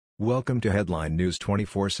Welcome to Headline News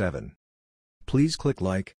 24/7. Please click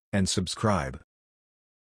like and subscribe.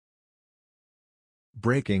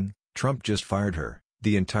 Breaking: Trump just fired her.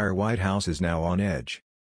 The entire White House is now on edge.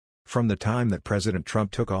 From the time that President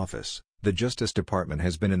Trump took office, the Justice Department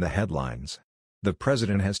has been in the headlines. The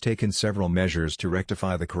president has taken several measures to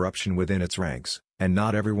rectify the corruption within its ranks, and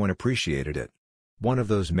not everyone appreciated it. One of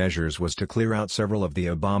those measures was to clear out several of the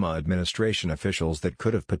Obama administration officials that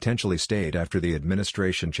could have potentially stayed after the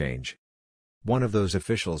administration change. One of those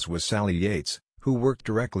officials was Sally Yates, who worked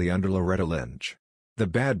directly under Loretta Lynch. The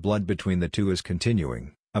bad blood between the two is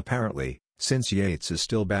continuing, apparently, since Yates is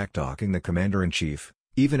still backtalking the commander-in-chief,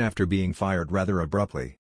 even after being fired rather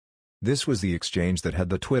abruptly. This was the exchange that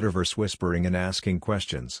had the Twitterverse whispering and asking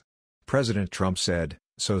questions. President Trump said,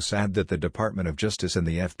 "So sad that the Department of Justice and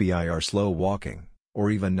the FBI are slow walking, or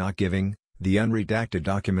even not giving, the unredacted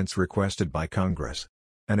documents requested by Congress.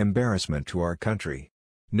 An embarrassment to our country."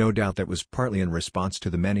 No doubt that was partly in response to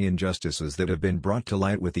the many injustices that have been brought to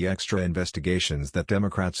light with the extra investigations that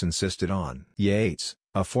Democrats insisted on. Yates,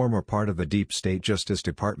 a former part of the deep state Justice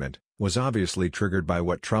Department, was obviously triggered by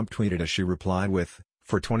what Trump tweeted as she replied with,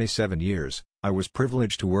 "For 27 years, I was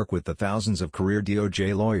privileged to work with the thousands of career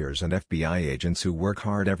DOJ lawyers and FBI agents who work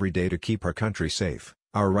hard every day to keep our country safe,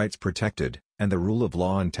 our rights protected, and the rule of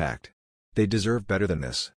law intact. They deserve better than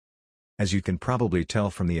this." As you can probably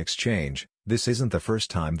tell from the exchange, this isn't the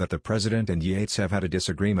first time that the president and Yates have had a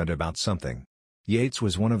disagreement about something. Yates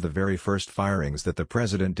was one of the very first firings that the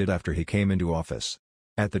president did after he came into office.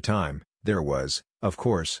 At the time, there was, of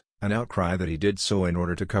course, an outcry that he did so in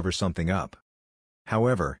order to cover something up.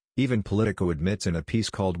 However, even Politico admits in a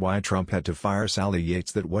piece called "Why Trump Had to Fire Sally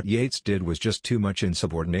Yates" that what Yates did was just too much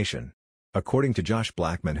insubordination. According to Josh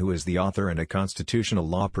Blackman, who is the author and a constitutional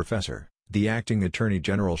law professor, the acting attorney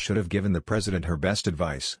general should have given the president her best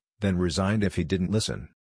advice, then resigned if he didn't listen.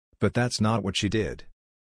 But that's not what she did.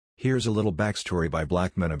 Here's a little backstory by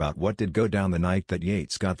Blackman about what did go down the night that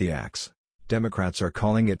Yates got the axe. Democrats are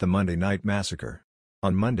calling it the Monday Night Massacre.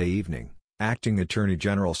 On Monday evening, Acting Attorney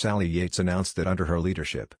General Sally Yates announced that under her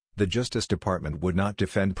leadership, the Justice Department would not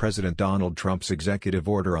defend President Donald Trump's executive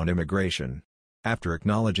order on immigration. After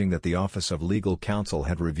acknowledging that the Office of Legal Counsel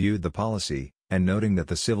had reviewed the policy, and noting that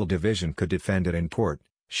the Civil Division could defend it in court,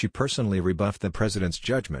 she personally rebuffed the president's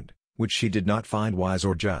judgment, which she did not find wise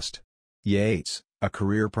or just. Yates, a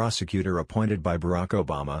career prosecutor appointed by Barack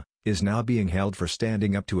Obama, is now being held for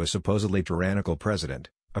standing up to a supposedly tyrannical president,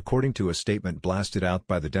 according to a statement blasted out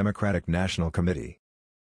by the Democratic National Committee.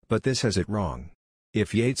 But this has it wrong.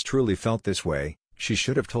 If Yates truly felt this way, she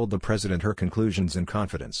should have told the president her conclusions in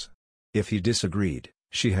confidence. If he disagreed,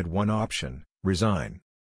 she had one option: resign.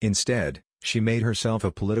 Instead, she made herself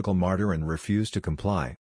a political martyr and refused to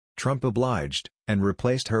comply. Trump obliged, and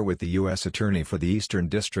replaced her with the U.S. Attorney for the Eastern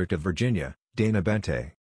District of Virginia, Dana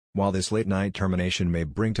Bente. While this late-night termination may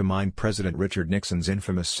bring to mind President Richard Nixon's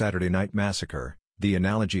infamous Saturday Night Massacre, the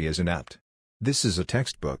analogy is inapt. This is a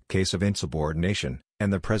textbook case of insubordination,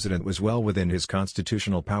 and the president was well within his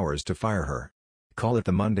constitutional powers to fire her. Call it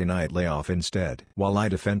the Monday night layoff instead. While I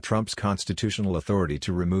defend Trump's constitutional authority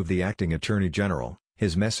to remove the acting attorney general,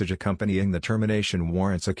 his message accompanying the termination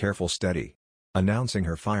warrants a careful study. Announcing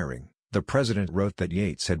her firing, the president wrote that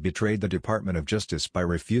Yates had betrayed the Department of Justice by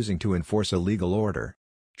refusing to enforce a legal order.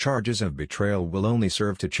 Charges of betrayal will only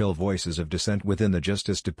serve to chill voices of dissent within the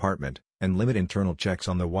Justice Department, and limit internal checks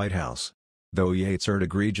on the White House. Though Yates erred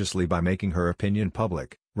egregiously by making her opinion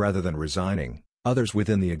public, rather than resigning, others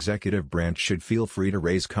within the executive branch should feel free to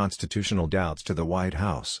raise constitutional doubts to the White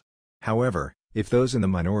House. However, if those in the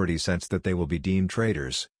minority sense that they will be deemed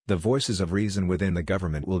traitors, the voices of reason within the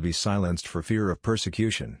government will be silenced for fear of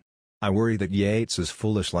persecution. I worry that Yates's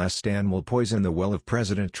foolish last stand will poison the well of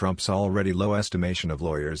President Trump's already low estimation of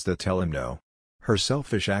lawyers that tell him no. Her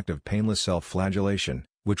selfish act of painless self-flagellation,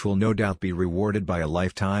 which will no doubt be rewarded by a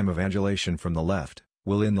lifetime of adulation from the left,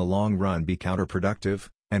 will in the long run be counterproductive,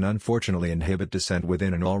 and unfortunately inhibit dissent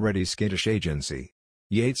within an already skittish agency.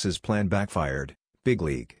 Yates's plan backfired. Big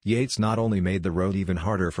league. Yates not only made the road even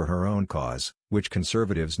harder for her own cause, which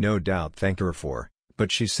conservatives no doubt thanked her for,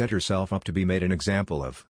 but she set herself up to be made an example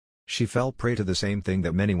of. She fell prey to the same thing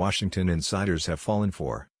that many Washington insiders have fallen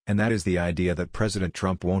for, and that is the idea that President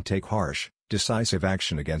Trump won't take harsh, decisive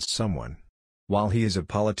action against someone. While he is a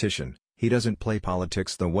politician, he doesn't play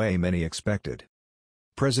politics the way many expected.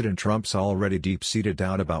 President Trump's already deep-seated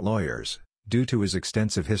doubt about lawyers, due to his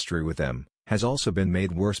extensive history with them, has also been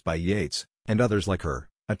made worse by Yates, and others like her,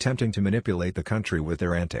 attempting to manipulate the country with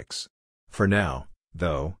their antics. For now,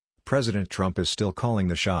 though, President Trump is still calling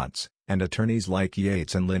the shots, and attorneys like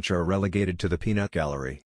Yates and Lynch are relegated to the peanut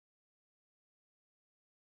gallery.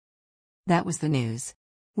 That was the news.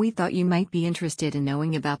 We thought you might be interested in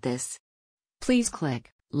knowing about this. Please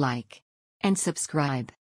click like and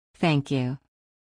subscribe. Thank you.